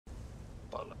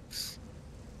roofs.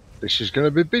 This is going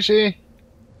to be busy.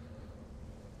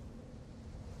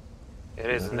 It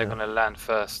is, and they're going to land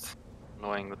first.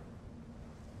 Annoying.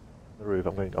 The roof.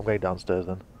 I'm going downstairs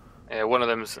then. Yeah, one of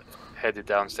them's headed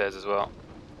downstairs as well.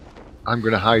 I'm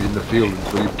going to hide in the field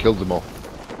until you've killed them all.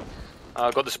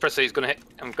 I've got the suppressor. He's going to hit.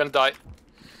 I'm going to die.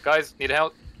 Guys, need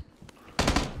help.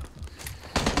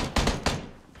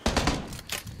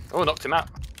 Oh, knocked him out.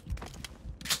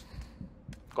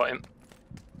 Got him.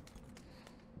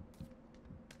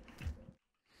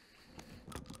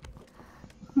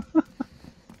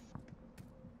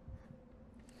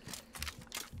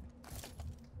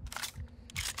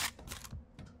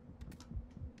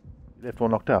 You left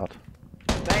one knocked out.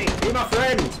 Hey, be my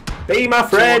friend! Be my On the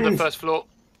friend! first floor.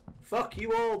 Fuck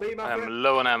you all, be my I am friend!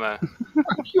 low on ammo.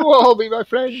 You all be my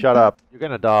friend. Shut up. You're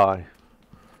gonna die.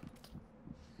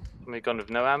 Am I gone with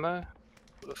no ammo?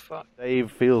 What the fuck?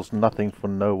 Dave feels nothing for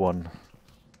no one.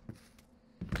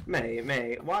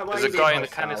 Mate, why There's are a you guy being in the hostile?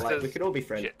 canisters. Like, we could all be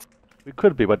friends. Shit. We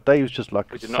could be, but Dave's just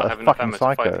like We did a not have enough fucking ammo to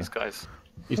fight psycho. these guys.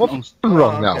 What's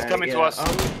wrong now? He's coming to us.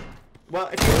 Well,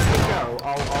 if you let me go,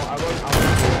 I won't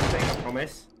do anything, I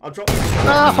promise. I'll drop you.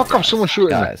 Ah, fuck off, someone's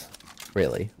shooting me. Guys,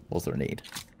 really? Was there a need?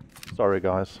 Sorry,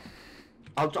 guys.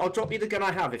 I'll drop you the gun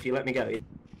I have if you let me go.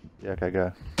 Yeah, okay,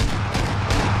 go.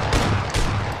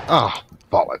 Ah,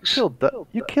 bollocks.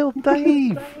 You killed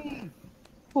Dave!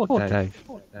 Poor Dave.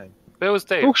 Where was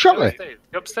Dave? Who shot Where was me? Dave?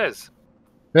 You upstairs?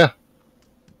 Yeah.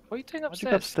 What are you doing Why'd you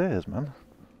upstairs? go upstairs, man?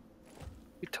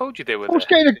 We told you they were I was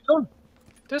there. getting a gun.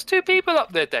 There's 2 people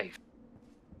up there, Dave.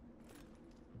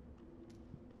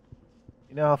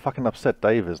 You know how fucking upset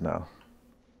Dave is now?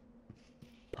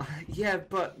 Yeah,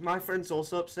 but my friend's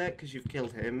also upset because you've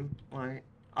killed him. Like,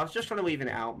 I was just trying to even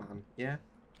it out, man. Yeah?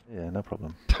 Yeah, no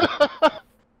problem.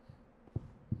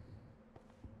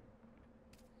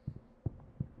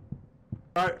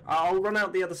 Right, I'll run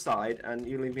out the other side and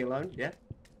you leave me alone, yeah?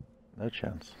 No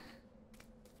chance.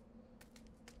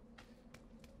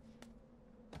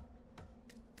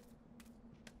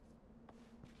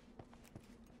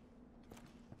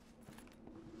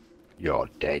 You're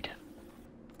dead.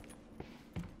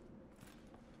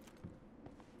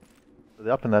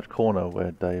 They're up in that corner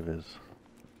where Dave is.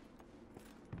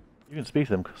 You can speak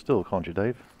to them still, can't you,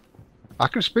 Dave? I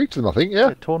can speak to them, I think,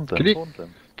 yeah. Taunt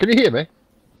them, Can you hear me?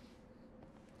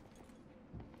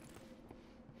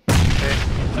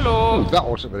 Hello. Ooh, that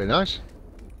wasn't very nice.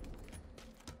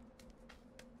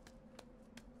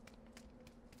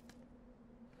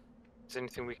 Is there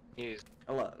anything we can use?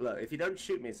 Oh, look, if you don't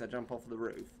shoot me as I jump off the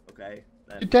roof, okay,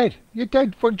 then You're dead. You're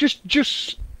dead. Well, just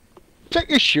take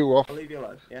your shoe off. I'll leave you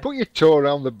alone, yeah? Put your toe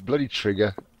around the bloody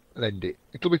trigger and end it.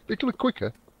 It'll be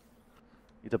quicker.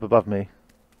 He's up above me.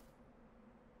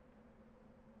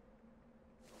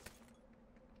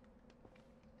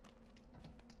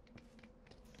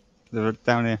 They're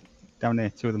down here. Down here,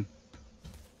 2 of them.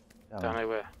 Down there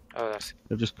where? Oh, that's...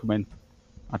 They've just come in.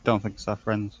 I don't think it's our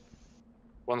friends.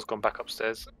 One's gone back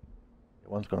upstairs.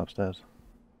 One's gone upstairs.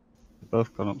 They've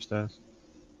both gone upstairs.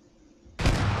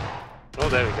 Oh,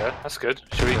 there we go. That's good.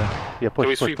 Should we... Yeah, Can we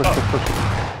push, sweep push, up? push, push.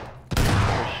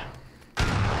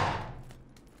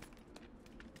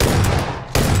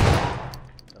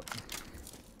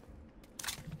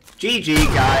 GG,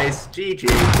 guys, GG.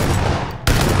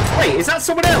 Wait, is that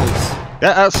someone else?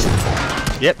 Yeah, that's...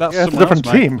 Yep, that's Yeah, it's a someone different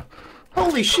else, mate. team.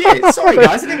 Holy shit, sorry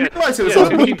guys, I didn't realise it was Yeah,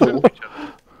 other people.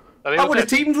 Are they I all would have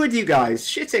dead? teamed with you guys.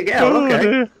 Shit it, yeah,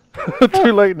 okay.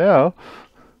 Too late now.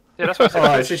 Yeah, that's what I Oh,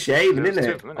 said. it's a shame, There's isn't two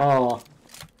it? of them, Oh,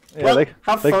 Yeah, well, they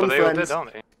have they- fun, Well, they all friends. dead,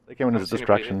 aren't they? they came in as a I've seen them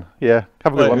distraction. Yeah,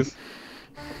 have a good one. Later.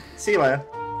 See you later.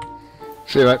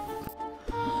 See you, mate.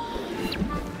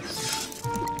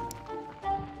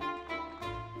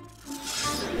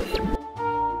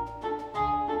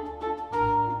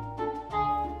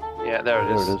 Yeah, there it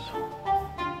There is. it is.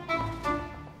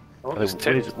 Oh, there's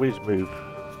two. We need to move.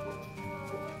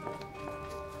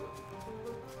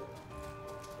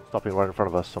 Stopping right in front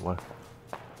of us somewhere.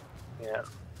 Yeah.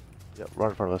 Yep, right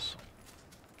in front of us.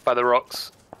 By the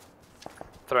rocks.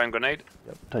 Throwing grenade.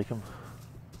 Yep, take him.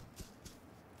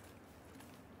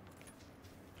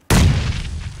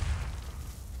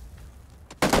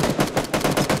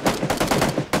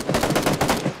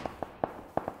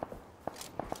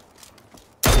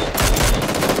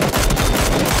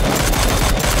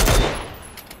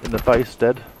 In the face,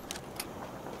 dead.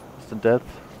 Instant death.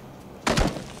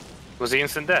 Was he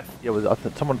instant death? Yeah, I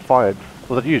think someone fired.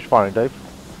 Was it you firing, Dave?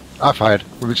 I fired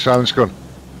with a silenced gun.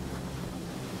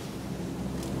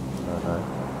 No, no.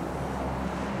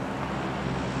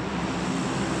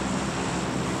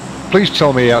 Please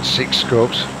tell me he had 6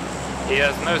 scopes. He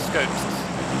has no scopes.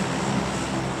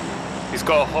 He's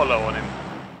got a hollow on him.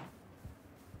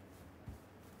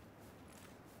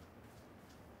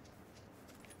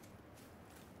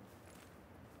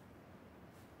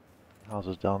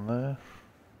 Houses down there.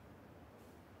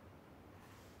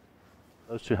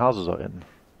 Those two houses are in.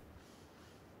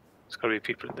 There's got to be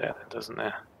people in there, doesn't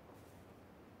there?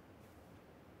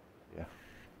 Yeah.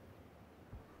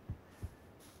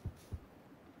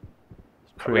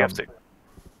 We have to.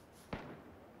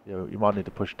 Yeah, you might need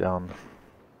to push down.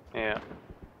 Yeah.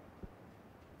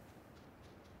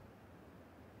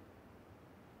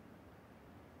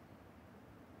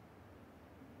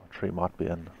 A tree might be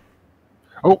in.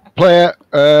 Oh, player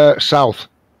south.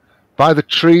 By the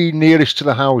tree nearest to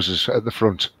the houses at the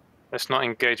front. Let's not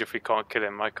engage if we can't kill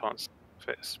him. I can't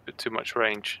fit. It's a bit too much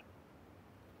range.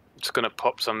 I'm just going to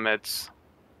pop some meds.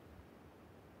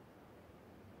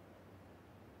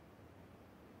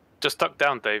 Just duck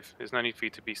down, Dave. There's no need for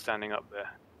you to be standing up there.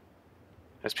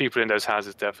 There's people in those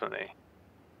houses, definitely.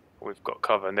 We've got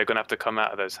cover, and they're going to have to come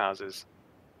out of those houses.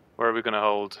 Where are we going to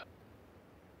hold?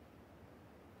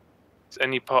 Is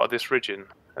any part of this ridge in?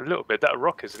 A little bit. That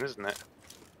rock isn't it?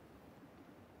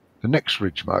 The next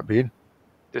ridge might be in.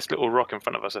 This little rock in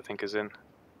front of us, I think, is in.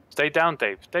 Stay down,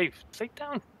 Dave. Dave, stay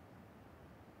down.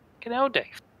 Get out,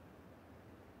 Dave.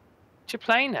 What you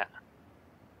playing at?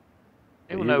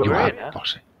 They will know You we're are in now.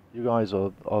 Bossy. You guys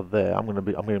are there. I'm gonna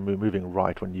be moving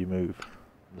right when you move.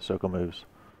 The circle moves.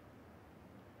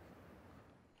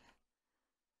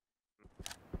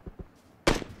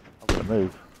 I'm gonna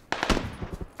move.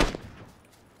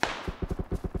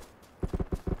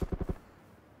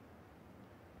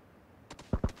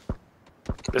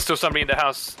 There's still somebody in the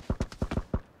house.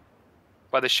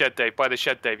 By the shed, Dave. By the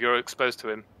shed, Dave. You're exposed to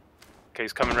him. Okay,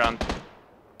 he's coming round.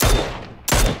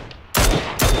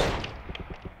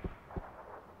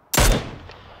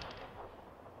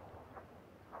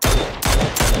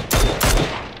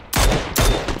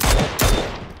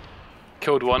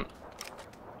 Killed one.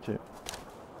 Two.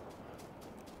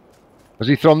 Has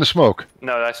he thrown the smoke?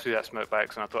 No, that's through that smoke by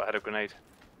accident. I thought I had a grenade.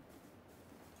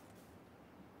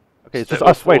 Okay, it's Step just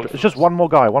us. Wait, forward. it's just one more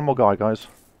guy, guys.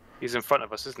 He's in front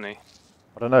of us, isn't he?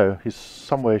 I don't know. He's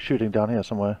somewhere shooting down here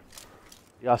somewhere.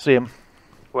 Yeah, I see him.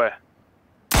 Where?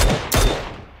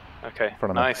 Okay,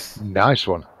 Front of me. nice. Nice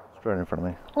one. Straight in front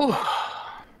of me. Ooh.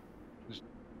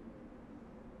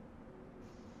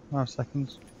 5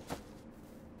 seconds.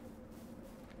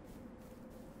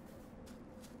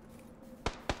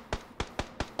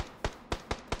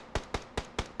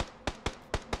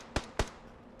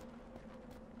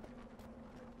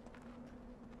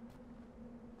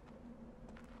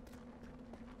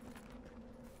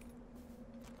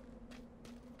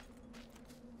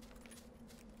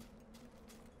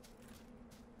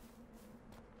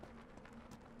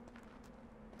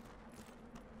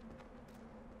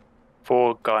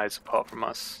 Four guys apart from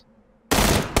us.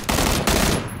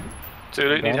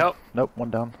 Zulu, need help? Nope, one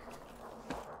down.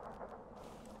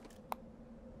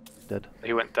 Dead.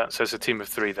 He went down, so it's a team of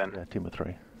three then. Yeah, team of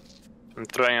 3. I'm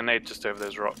throwing a nade just over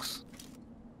those rocks.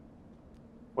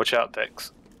 Watch out,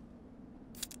 Dex.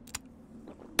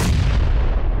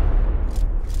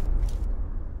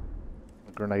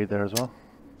 A grenade there as well.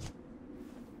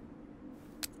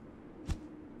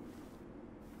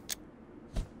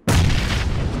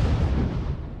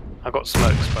 I got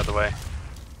smokes, by the way.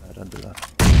 No, don't do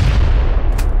that.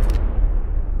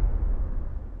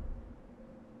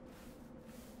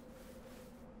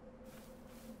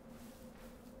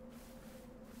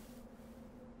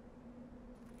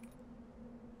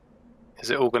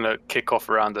 Is it all going to kick off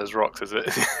around those rocks, is it?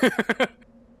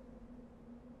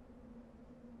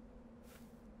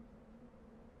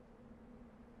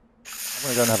 I'm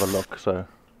gonna go and have a look, so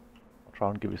I'll try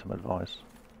and give you some advice.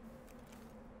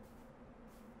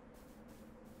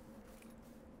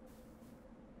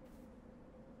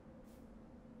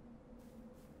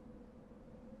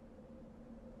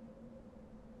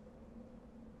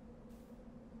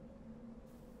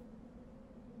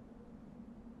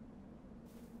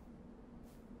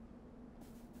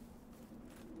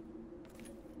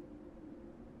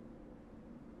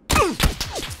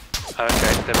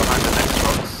 Okay, they're behind the next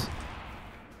rocks.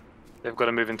 They've got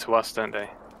to move into us, don't they?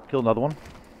 Kill another one.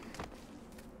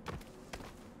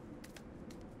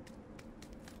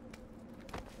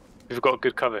 We've got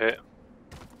good cover here.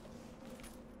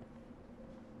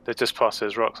 They're just past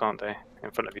those rocks, aren't they?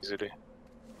 In front of you, Zulu.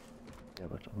 Yeah,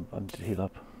 but I need to heal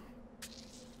up.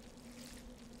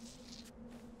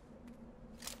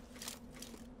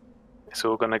 It's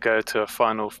all going to go to a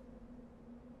final.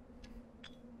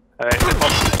 They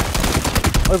popped.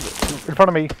 Over, in front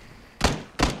of me.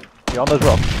 Yeah, on those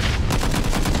rocks.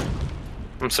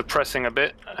 I'm suppressing a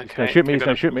bit. He's gonna shoot me. He's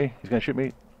gonna shoot me. He's gonna shoot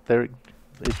me. There,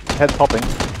 his head's popping.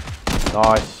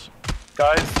 Nice.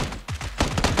 Guys.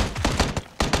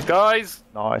 Guys.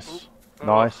 Nice. Oh.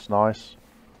 Nice. Nice.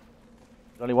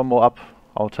 Only one more up.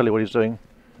 I'll tell you what he's doing.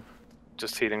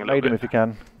 Just healing a little Nade him bit. if you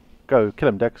can. Go. Kill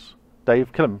him, Dex.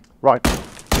 Dave, kill him. Right.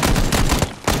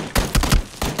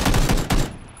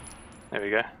 There we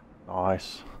go.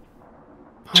 Nice.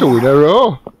 2 in a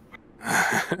row.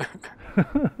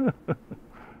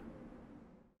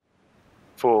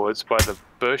 Forwards by the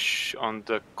bush on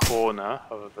the corner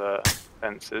of the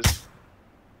fences.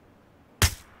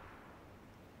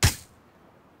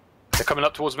 They're coming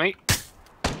up towards me.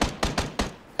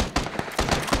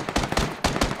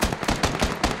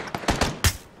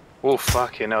 Oh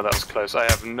fucking hell, that was close. I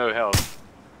have no health.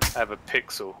 I have a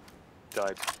pixel.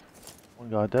 Died. One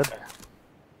guy dead.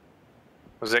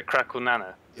 Was it Crackle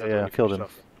Nana? Yeah, I killed him.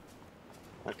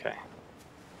 Okay.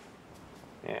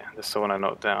 Yeah, that's the one I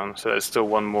knocked down. So there's still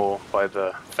one more by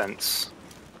the fence.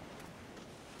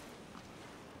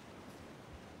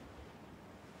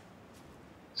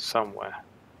 Somewhere.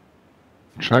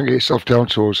 Try and get yourself down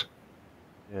to us.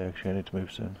 Yeah, actually I need to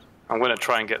move soon. I'm going to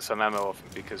try and get some ammo off him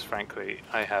because frankly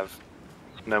I have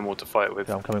no more to fight with.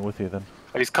 Yeah, I'm coming with you then.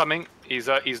 Oh, he's coming. He's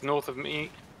north of me.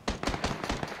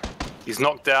 He's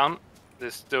knocked down.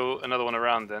 There's still another one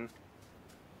around then.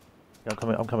 Yeah,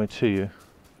 I'm coming to you.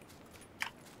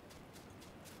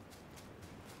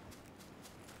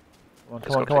 Come on,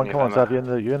 Zav,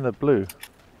 you're in the blue.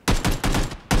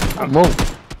 Come on.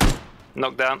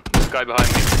 Knocked down. This guy behind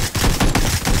me.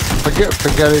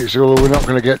 Forget it, Zulu. We're not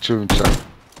going to get to him, so.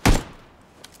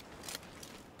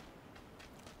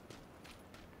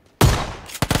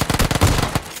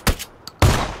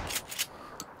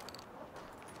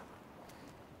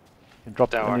 You drop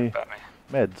Don't worry any about me.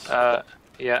 meds?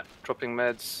 Yeah, dropping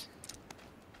meds.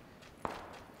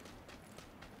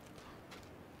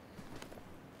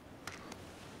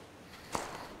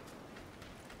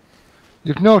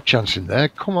 You've no chance in there.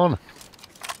 Come on.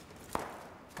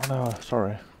 Oh no,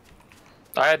 sorry.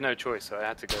 I had no choice, so I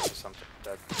had to go for something.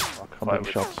 I'm getting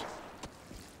shots.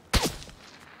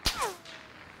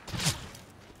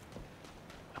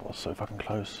 That was so fucking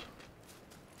close.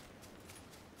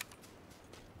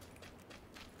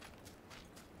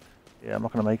 Yeah, I'm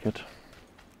not gonna make it.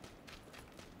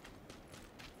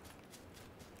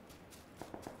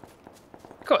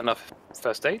 Got enough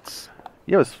first aids.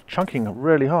 Yeah, it's chunking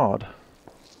really hard.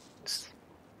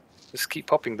 Just keep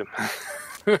popping them.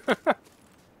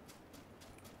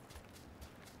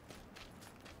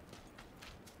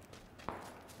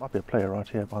 Might be a player right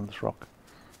here behind this rock.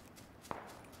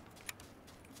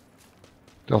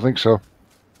 Don't think so.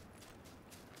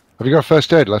 Have you got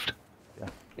first aid left?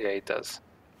 Yeah, he does.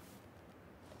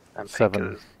 And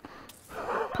 7.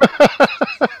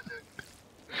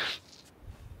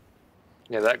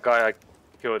 Yeah, that guy I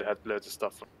killed had loads of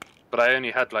stuff. But I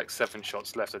only had like 7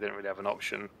 shots left. I didn't really have an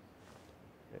option.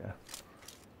 Yeah.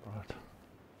 Right.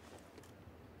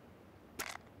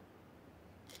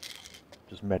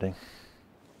 Just medding.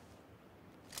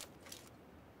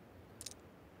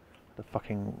 The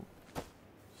fucking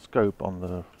scope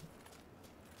on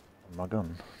my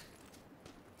gun.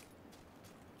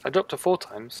 I dropped her 4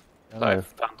 times. I So I know.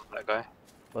 found that guy.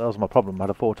 Well, that was my problem. I had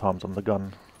it 4 times on the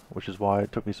gun, which is why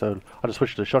it took me so. I just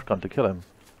switched to a shotgun to kill him.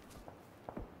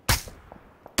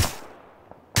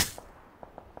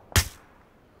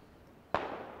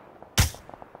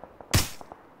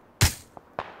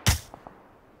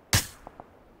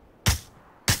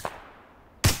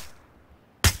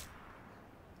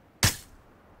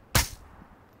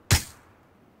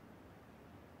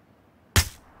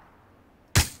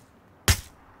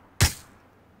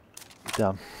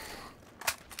 Down.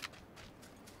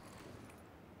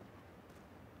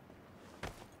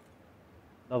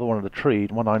 Another one of the tree,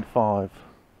 195.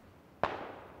 I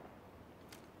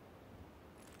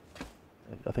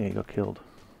think he got killed.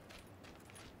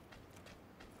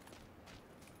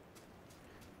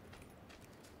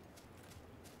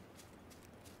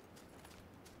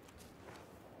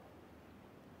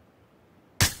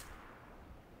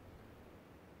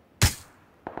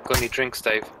 Got any drinks,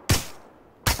 Dave?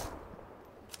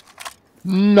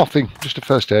 Nothing. Just a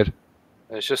first aid.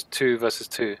 It's just 2 versus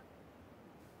 2.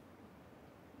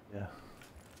 Yeah.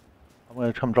 I'm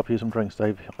going to come drop you some drinks,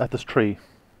 Dave. At this tree.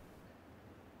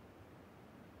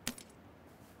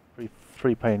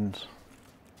 Three panes.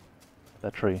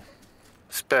 That tree.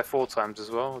 Spare 4 times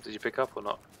as well. Did you pick up or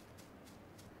not?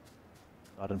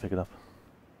 I didn't pick it up.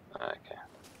 Okay.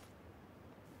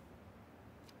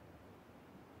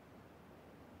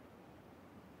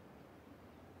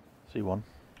 C1.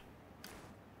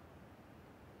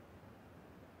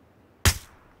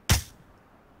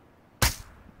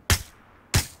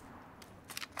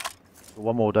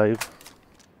 One more, Dave.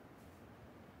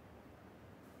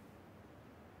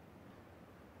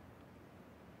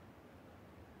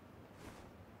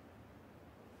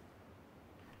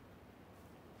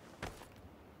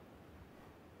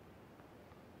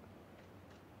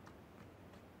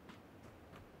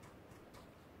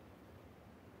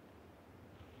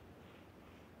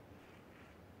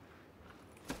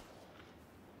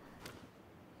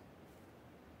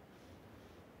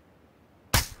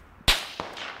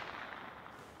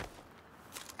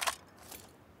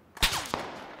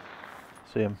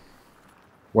 See him.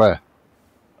 Where?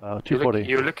 240.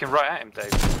 You're looking right at him,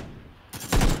 Dave.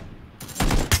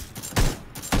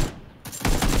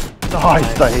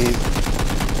 Nice, Dave.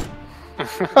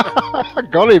 I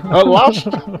got him at last.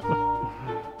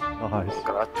 Nice.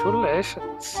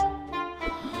 Congratulations.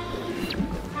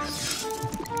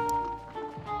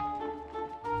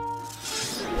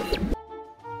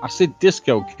 I said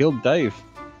Disco killed Dave.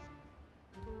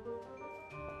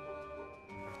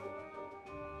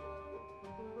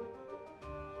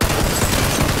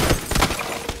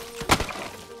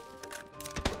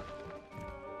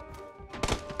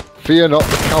 Fear not,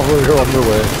 the cavalry are on the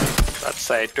way. Let's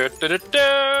say.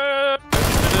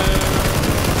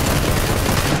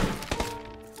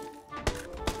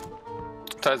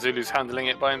 Zulu's handling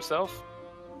it by himself.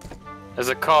 There's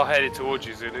a car headed towards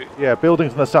you, Zulu. Yeah,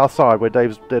 buildings on the south side where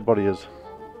Dave's dead body is.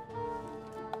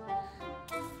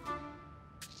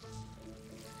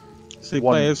 See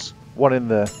One. players. One in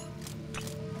there.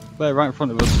 Player right in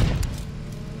front of us.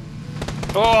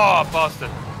 Oh, bastard!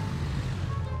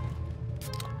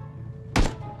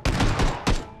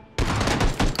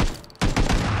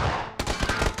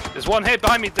 There's one here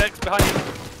behind me, Dex, behind you.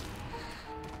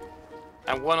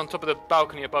 And one on top of the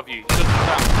balcony above you. He doesn't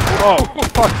stand. Oh, for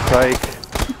fuck's sake.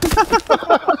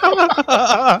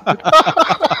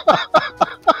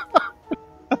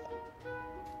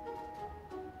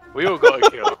 We all got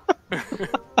a kill.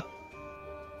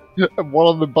 And one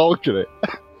on the balcony.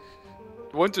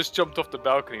 One just jumped off the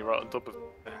balcony right on top of.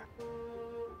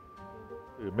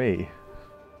 Who, me?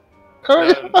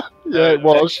 Yeah, it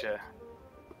was.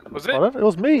 Was I it? don't, it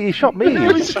was me, he shot me.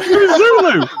 It was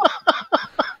Zulu!